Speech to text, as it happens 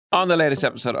On the latest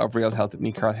episode of Real Health with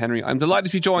me, Carl Henry, I'm delighted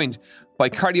to be joined by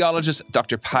cardiologist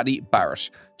Dr. Paddy Barrett,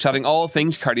 chatting all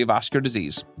things cardiovascular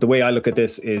disease. The way I look at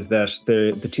this is that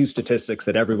the two statistics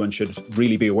that everyone should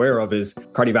really be aware of is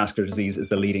cardiovascular disease is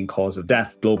the leading cause of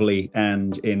death globally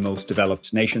and in most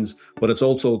developed nations, but it's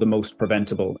also the most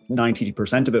preventable.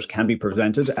 90% of it can be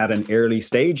prevented at an early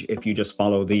stage if you just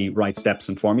follow the right steps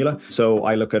and formula. So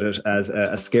I look at it as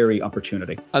a scary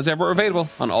opportunity. As ever, available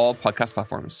on all podcast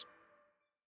platforms.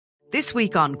 This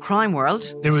week on Crime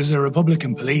World. There was a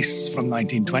Republican police from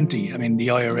 1920. I mean, the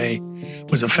IRA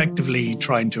was effectively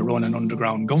trying to run an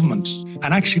underground government.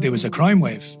 And actually, there was a crime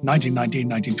wave. 1919,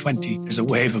 1920, there's a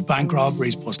wave of bank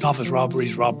robberies, post office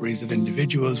robberies, robberies of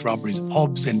individuals, robberies of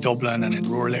pubs in Dublin and in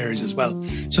rural areas as well.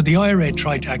 So the IRA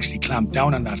tried to actually clamp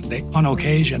down on that. They, on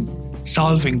occasion,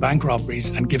 solving bank robberies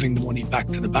and giving the money back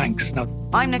to the banks. Now,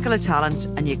 I'm Nicola Tallant,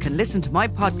 and you can listen to my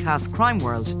podcast, Crime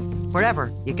World,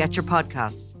 wherever you get your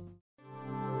podcasts.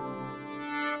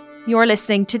 You're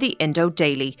listening to the Indo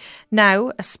Daily.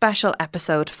 Now, a special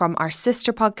episode from our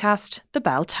sister podcast, The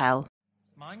Bell Tell.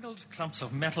 Mangled clumps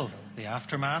of metal, the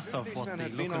aftermath of what the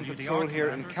had local been on UDR patrol here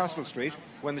in Castle Street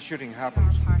when the shooting happened.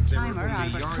 Part-timer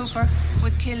Albert Cooper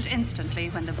was killed instantly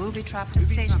when the booby-trapped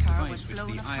estate car was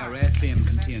blown the apart. IRA claim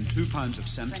contained 2 pounds of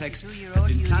Semtex had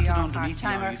been planted underneath the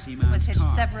RUC man's was hit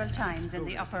car. several times in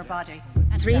the upper body.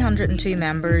 302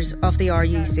 members of the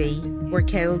RUC were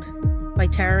killed by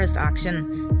terrorist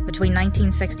action between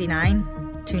 1969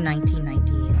 to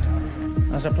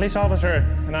 1998. As a police officer,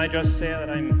 can I just say that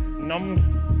I'm numbed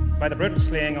by the brutal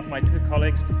slaying of my 2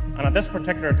 colleagues, and at this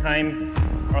particular time,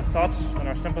 our thoughts and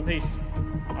our sympathies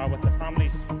are with the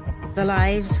families. The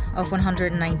lives of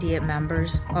 198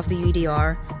 members of the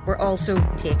UDR were also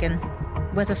taken,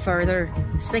 with a further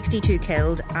 62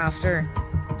 killed after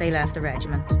they left the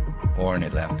regiment. Born,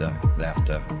 it left the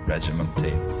regiment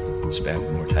to spend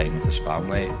more time with his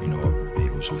family. You know, he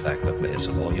was effectively a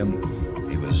civilian.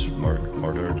 He was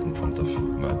murdered in front of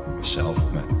myself,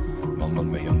 my mum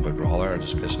and my younger brother at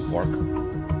his place of work.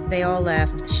 They all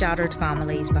left shattered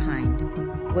families behind.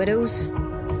 Widows,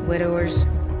 widowers,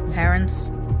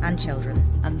 parents and children.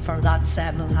 And for that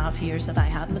 7.5 years that I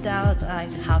had my dad, I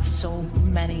have so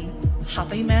many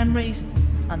happy memories.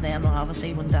 And then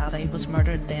obviously when Daddy was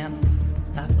murdered, then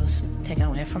that was taken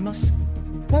away from us.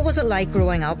 What was it like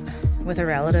growing up with a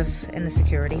relative in the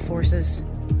security forces?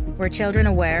 Were children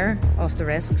aware of the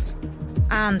risks?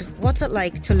 And what's it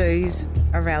like to lose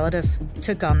a relative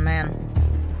to gunmen?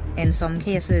 In some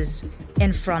cases,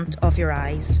 in front of your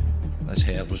eyes. His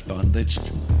head was bandaged.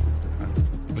 It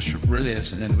was really, and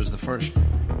then it was the first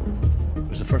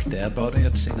dead body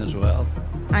I'd seen as well.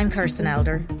 I'm Kirsten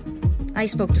Elder. I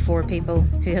spoke to 4 people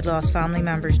who had lost family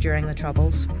members during the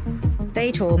Troubles.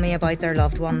 They told me about their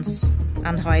loved ones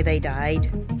and how they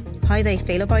died, how they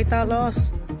feel about that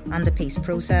loss and the peace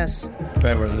process.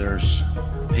 However, there's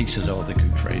pieces of the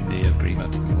Good Friday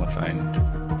Agreement I find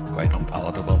quite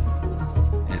unpalatable.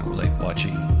 You know, like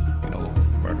watching,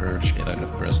 murderers get out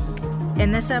of prison.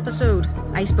 In this episode,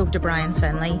 I spoke to Brian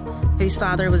Finlay, whose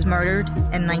father was murdered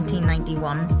in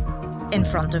 1991 in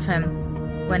front of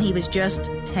him when he was just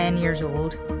 10 years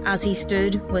old, as he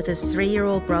stood with his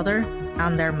 3-year-old brother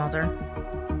and their mother.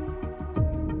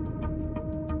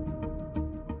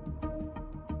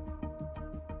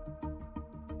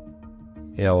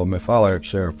 Yeah, well, my father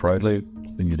served proudly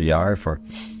in the UDR for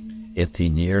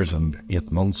 18 years and 8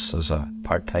 months as a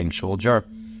part-time soldier.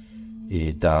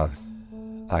 He'd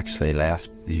actually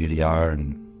left the UDR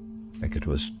in, I think it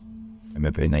was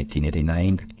maybe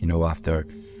 1989, after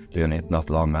doing it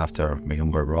not long after my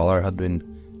younger brother had been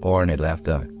born. He left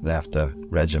the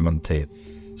regiment to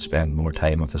spend more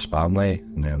time with his family.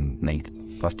 And then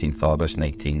 15th August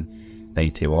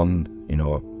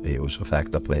 1991, he was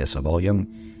effectively a civilian.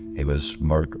 He was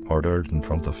murdered in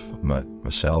front of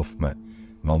myself, my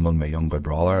mum and my younger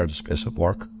brother at his place of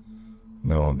work.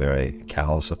 A very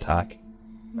callous attack.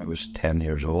 I was 10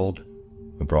 years old.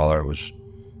 My brother was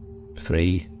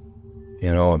 3.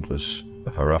 It was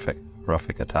a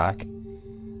horrific attack.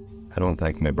 I don't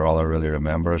think my brother really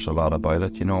remembers a lot about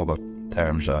it, but in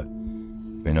terms of,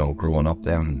 growing up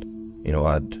then,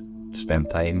 I'd spent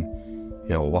time,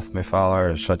 with my father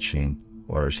as such,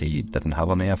 whereas he didn't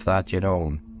have any of that,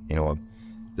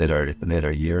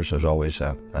 later years there's always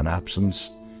an absence.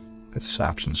 It's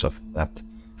absence of that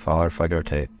father figure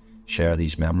to share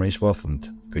these memories with and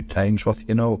good times with,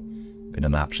 been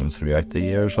an absence throughout the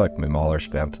years. Like my mother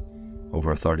spent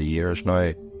over 30 years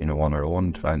now, on her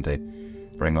own, trying to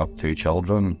bring up 2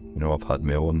 children. I've had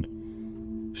my own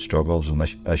struggles and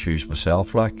issues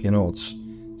myself, it's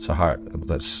a hard,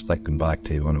 that's thinking back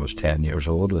to when I was 10 years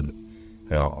old and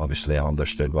obviously I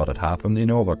understood what had happened, you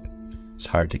know, but it's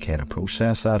hard to kind of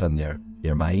process that in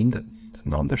your mind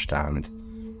and understand,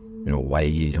 you know, why,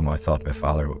 you know, I thought my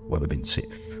father would have been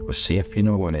was safe, you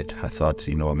know, when I thought,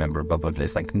 you know, I remember vividly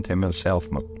thinking to myself,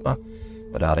 my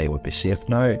daddy would be safe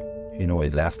now, you know,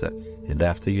 he'd left the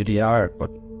UDR,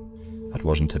 but that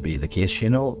wasn't to be the case, you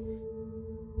know.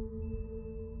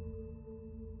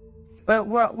 But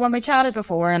when we chatted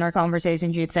before in our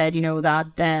conversations, you'd said, you know,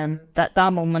 that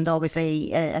that moment obviously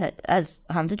has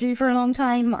haunted you for a long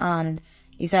time, and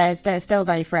you said it's still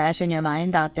very fresh in your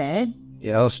mind that day.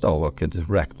 Yeah, I could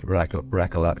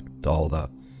recollect all the,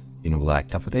 you know, the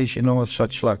activities, you know, as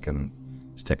such, like, and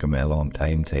it's taken me a long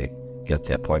time to get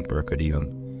to a point where I could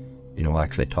even, you know,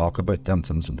 actually talk about the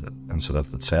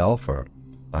incident itself, or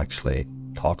actually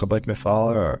talk about my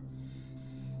father, or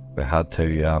we had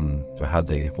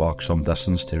to walk some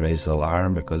distance to raise the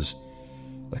alarm because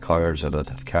the cars that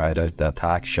had carried out the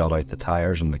attack shot out the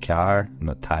tyres in the car, and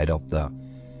it tied up the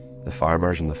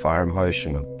farmers in the farmhouse,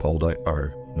 and it pulled out,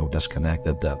 or, you know,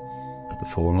 disconnected the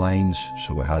phone lines,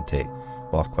 so we had to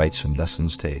walk quite some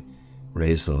distance to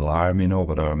raise the alarm, you know.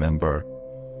 But I remember,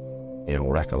 you know,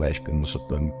 recollections of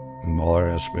the mother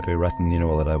has maybe written, you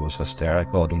know, that I was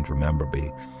hysterical. I don't remember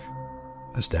being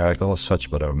hysterical as such,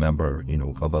 but I remember, you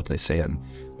know, vividly saying,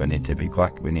 we need to be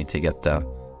quick, we need to get the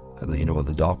you know,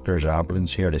 the doctor's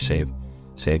ambulance here to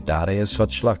save daddy as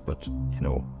such, like. But, you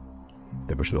know,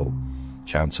 there was no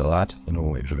chance of that, you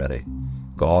know, he was already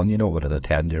gone, you know. But at a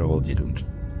 10-year-old, you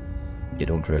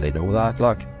don't really know that,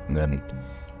 like. And then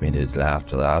immediately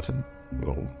after that, and, you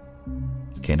know,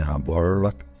 it kind of had blur,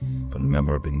 like. But I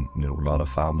remember being, you know, a lot of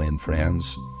family and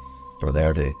friends were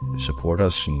there to support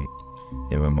us, and,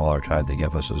 you know, my mother tried to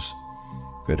give us as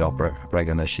good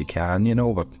upbringing as she can, you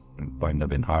know, but it bound to have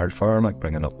been hard for her, like,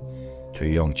 bringing up 2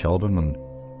 young children. And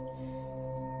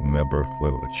remember,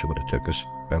 she would have took us,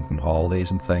 went on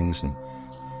holidays and things,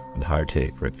 and hard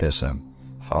to replace a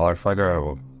father figure.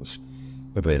 Was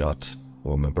maybe not,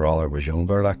 well, my brother was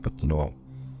younger, like, but, you know,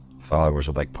 father was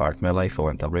a big part of my life. I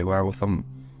went everywhere with him,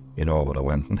 you know. I would have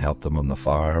went and helped him on the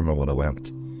farm, I would have went,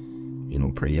 you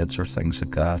know, parades or things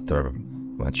like that, or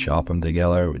went shopping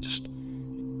together. And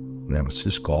then it's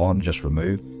just gone, just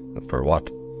removed. For what?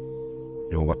 You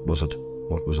know, what was it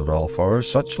all for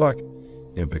as such, like?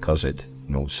 You know, because it,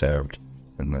 you know, served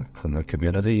in the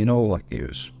community, you know, like, he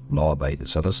was law-abiding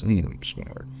citizen, you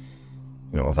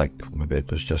know, I think maybe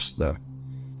it was just an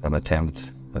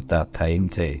attempt at that time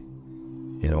to,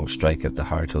 you know, strike at the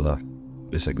heart of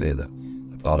basically the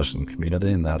Protestant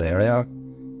community in that area,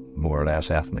 more or less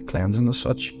ethnic cleansing as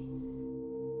such.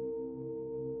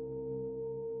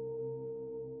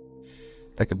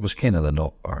 Like, it was kind of the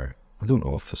norm, or I don't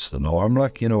know if it's the norm,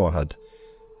 like, you know. I had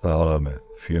a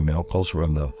few of my uncles were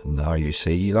in the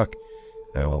RUC, like,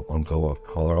 other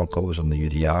uncle was in the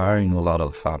UDR, you know. A lot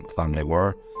of the family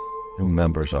were, you know,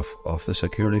 members of the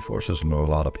security forces, and there were a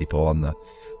lot of people in the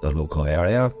local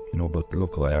area, you know. But the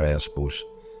local area, I suppose,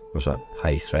 was a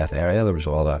high threat area. There was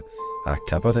a lot of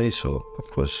activity, so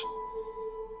it was,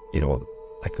 you know,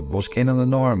 like, it was kind of the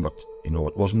norm, but, you know,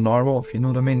 it wasn't normal, if you know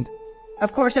what I mean.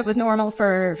 Of course, it was normal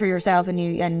for yourself and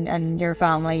you and your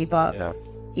family, but, yeah,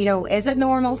 you know, is it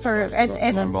normal for?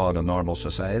 Is normal in a normal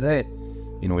society?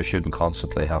 You know, you shouldn't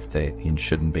constantly you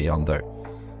shouldn't be under,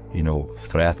 you know,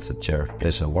 threats at your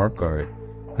place of work or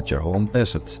at your home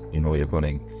place. It's, you know, you're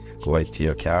going to go out to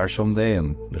your car someday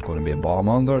and there's going to be a bomb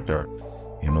under it, or,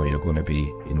 you know, you're going to be,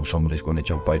 you know, somebody's going to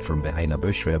jump out from behind a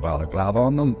bush with a balaclava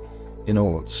on them. You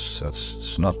know,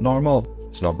 it's not normal.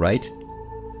 It's not right.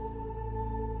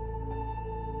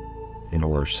 You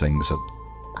know, there's things that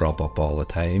crop up all the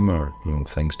time, or, you know,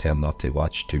 things tend not to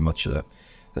watch too much of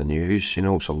the news. You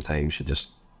know, sometimes you just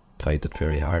find it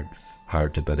very hard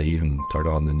to believe and turn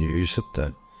on the news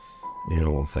that, you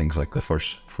know, things like the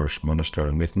first minister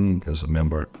in meeting is a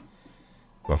member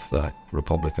of the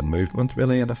Republican movement,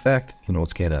 really, in effect. You know,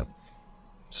 it's kind of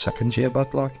sickens you a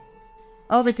bit, like.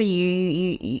 Obviously,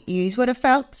 you would have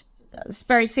felt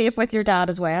very safe with your dad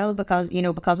as well,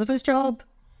 because of his job.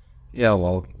 Yeah,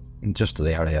 well, just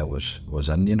the area was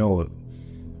in, you know,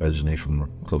 originally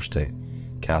from close to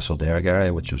Castlederg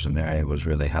area, which was an area that was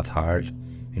really hit hard,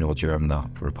 you know, during the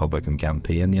Republican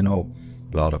campaign. You know,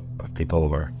 a lot of people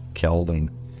were killed and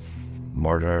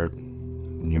murdered,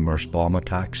 numerous bomb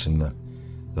attacks in the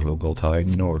local town.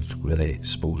 You know, it's really, I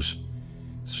suppose,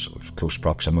 close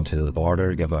proximity to the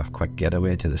border, give a quick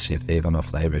getaway to the safe haven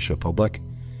of the Irish Republic.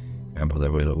 Remember,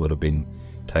 there would have been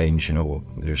times, you know,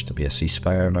 there used to be a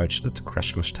ceasefire announced at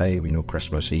Christmas time, you know,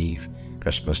 Christmas Eve,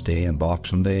 Christmas Day and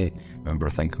Boxing Day. I remember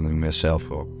thinking to myself,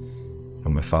 oh, you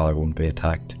know, my father won't be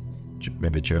attacked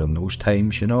maybe during those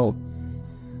times, you know.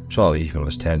 So even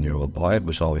as 10-year-old boy, it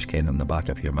was always kind of in the back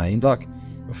of your mind. Like,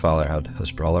 my father had his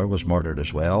brother was murdered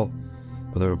as well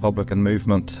by the Republican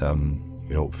movement,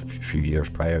 you know, a few years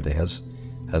prior to his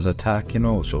attack, you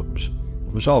know. So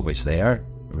it was always there.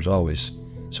 There was always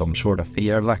some sort of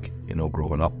fear, like, you know,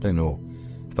 growing up, you know,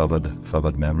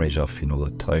 vivid memories of, you know,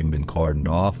 the town being cordoned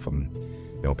off, and,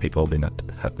 you know, people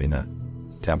had been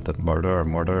attempted murder or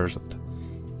murders at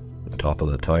the top of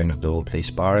the town at the old police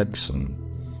barracks. And,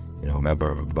 you know, I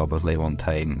remember vividly one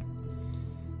time,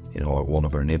 you know, one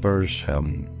of our neighbours, he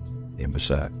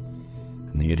was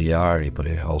in the UDR, but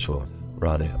he also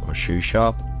ran a shoe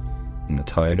shop in the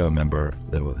town. I remember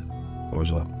there was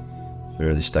a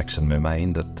really sticks in my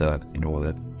mind that, you know,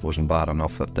 that it wasn't bad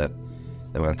enough that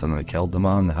they went and they killed the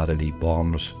man. They had any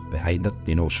bombs behind it,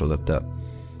 you know, so that the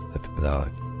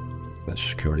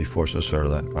security forces or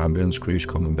the ambulance crews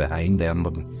coming behind them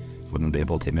wouldn't be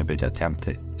able to maybe attempt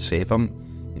to save him.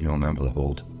 You know, remember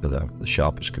the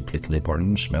shop was completely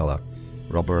burned, smell of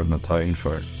rubber in the town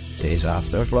for days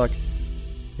after. Like,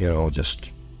 you know,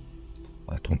 just,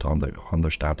 I don't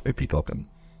understand how people can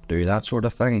do that sort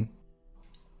of thing.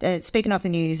 Speaking of the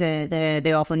news,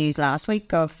 the awful news last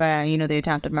week of, you know, the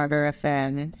attempted murder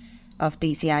of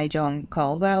DCI John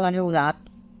Caldwell, I know that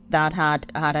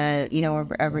had a, you know,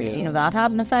 you know, that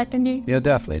had an effect on you. Yeah,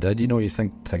 definitely did. You know, you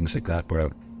think things like that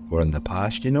were in the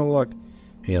past, you know, like,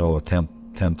 you know,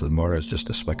 attempted murder is just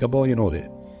despicable, you know, to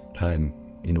try and,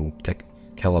 you know,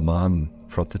 kill a man in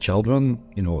front of children,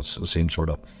 you know, it's the same sort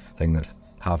of thing that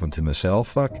happened to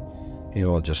myself, like, you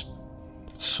know, it's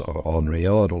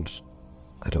unreal.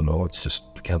 I don't know, it's just,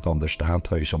 I can't understand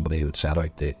how somebody would set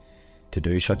out to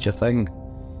do such a thing.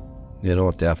 You know,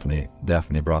 it definitely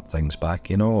brought things back,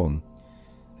 you know, and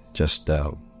just,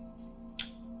 I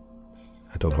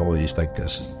don't know, you think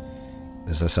is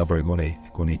this ever going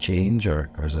to change, or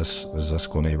is this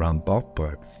going to ramp up,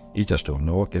 or you just don't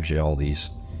know. It gives you all these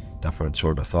different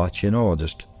sort of thoughts, you know.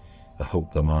 I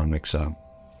hope the man makes a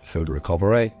full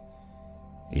recovery.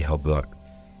 You hope that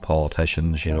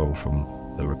politicians, you know,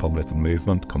 from the Republican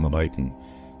movement coming out and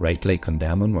rightly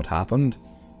condemning what happened,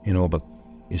 you know. But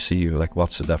you see, like,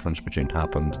 what's the difference between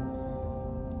happened,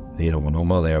 you know, in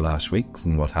Omagh there last week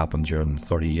and what happened during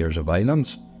 30 years of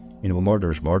violence? You know, murder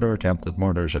is murder, attempted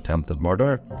murder is attempted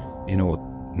murder, you know.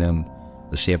 And then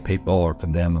the same people are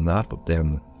condemning that, but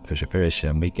then for the very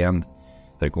same weekend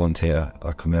they're going to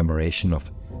a commemoration of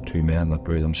two men that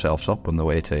blew themselves up on the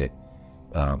way to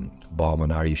bomb an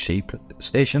RUC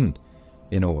station.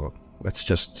 You know, it's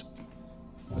just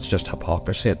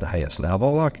hypocrisy at the highest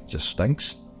level. Like, it just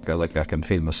stinks. Like, I can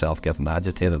feel myself getting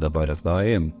agitated about it now,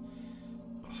 and,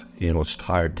 you know, it's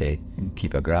hard to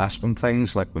keep a grasp on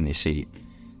things. Like, when you see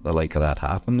the like of that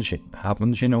happens,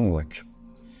 you know, like,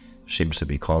 there seems to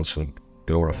be constant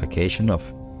glorification of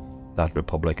that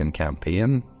Republican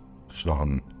campaign. There's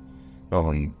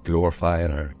nothing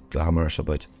glorifying or glamorous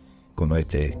about going out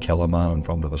to kill a man in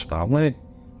front of his family.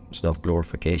 It's not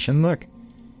glorification, like.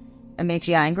 It makes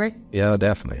you angry? Yeah,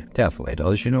 definitely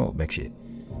does, you know. It makes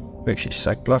you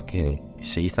sick, like. You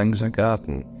see things like that,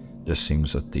 and it just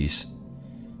seems that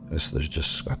there's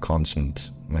just a constant,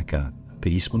 like, a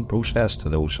appeasement process to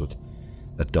those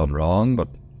that done wrong. But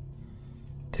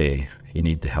you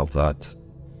need to have that.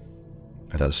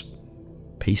 It is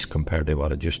peace compared to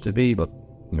what it used to be, but,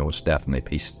 you know, it's definitely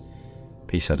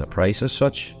peace at a price as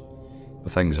such. The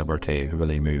things that were to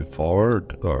really move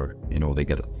forward, or, you know, they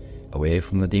get away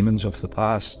from the demons of the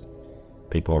past,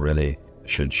 people really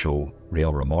should show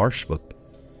real remorse, but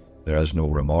there is no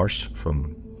remorse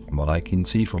from what I can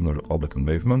see from the Republican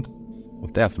movement.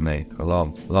 But definitely a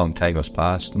long time has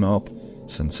passed now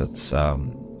since it's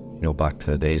you know, back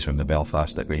to the days when the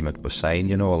Belfast Agreement was signed.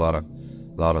 You know, a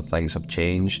lot of things have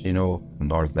changed, you know, in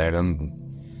Northern Ireland.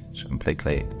 It's a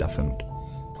completely different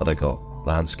political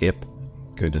landscape.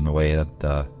 Good in the way that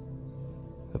the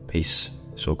peace,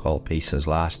 so-called peace, has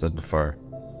lasted for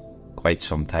quite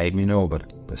some time, you know,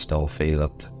 but I still feel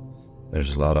that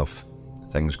there's a lot of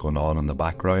things going on in the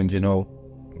background, you know.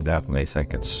 I definitely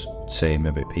think it's, say,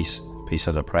 maybe peace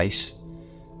at a price.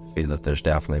 I feel that there's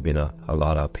definitely been a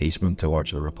lot of appeasement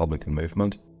towards the Republican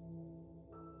movement.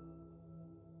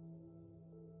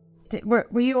 Were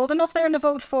you old enough there in the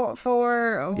vote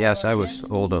for Yes, I was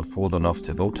old enough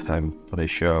to vote. I'm pretty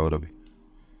sure I would have.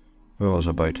 I was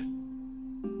about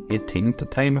 18 at the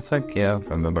time, I think. Yeah, I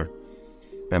remember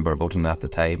voting at the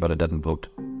time, but I didn't vote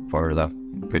for the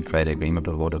Good Friday Agreement.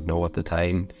 I voted no at the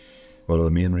time. One of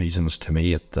the main reasons to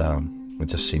me, it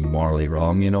just seemed morally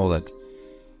wrong, you know, that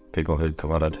people who'd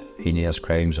committed heinous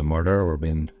crimes of murder were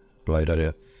being let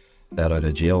out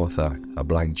of jail with a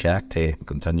blank cheque to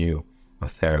continue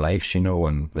with their lives, you know,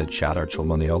 and they'd shattered so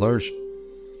many others.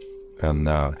 And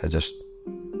it just,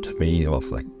 to me,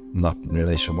 like, not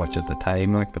really so much at the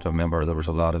time, like, but I remember there was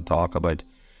a lot of talk about,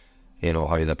 you know,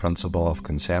 how the principle of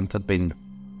consent had been,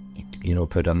 you know,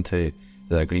 put into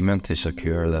the agreement to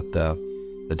secure that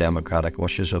the democratic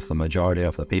wishes of the majority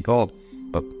of the people.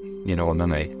 But, you know, in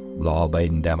any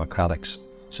law-abiding democratic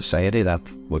society, that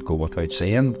would go without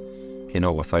saying, you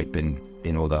know, without being,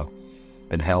 you know,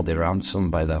 been held to ransom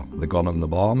by the gun and the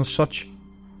bomb as such.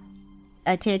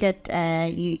 I take it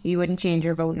you wouldn't change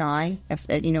your vote now if,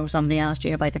 you know, somebody asked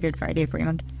you about the Good Friday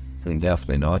Agreement?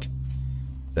 Definitely not.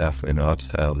 Definitely not.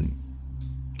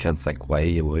 Can't think why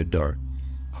you would or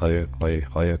how you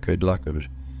could. Like, it would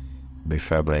be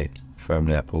firmly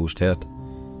opposed to it.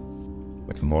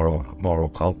 Like a moral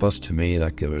compass to me,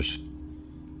 like, it was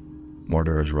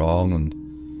murder is wrong, and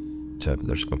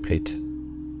there's complete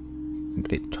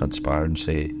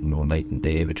transparency, you know, night and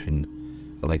day between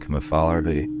the like of my father,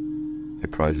 who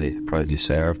proudly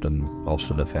served, and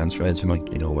also the defence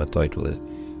regiment, you know, went out with a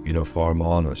uniform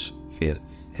on, was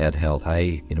head held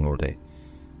high, you know,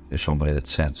 there's somebody that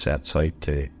sets out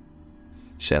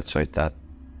that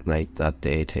night, that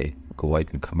day, to go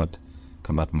out and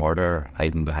commit murder,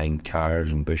 hiding behind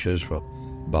cars and bushes with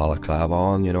balaclava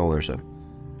on. You know, there's a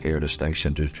clear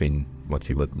distinction between what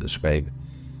you would describe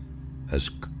as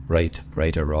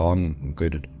right or wrong,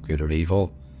 good or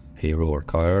evil, hero or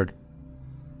coward.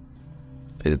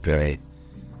 Feel very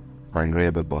angry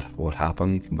about what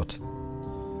happened, but,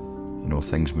 you know,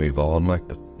 things move on, like,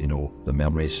 but, you know, the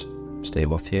memories stay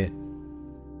with you.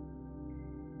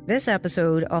 This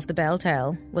episode of The Bell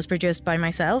Tell was produced by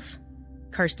myself,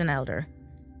 Kirsten Elder.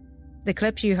 The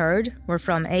clips you heard were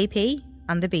from AP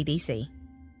and the BBC.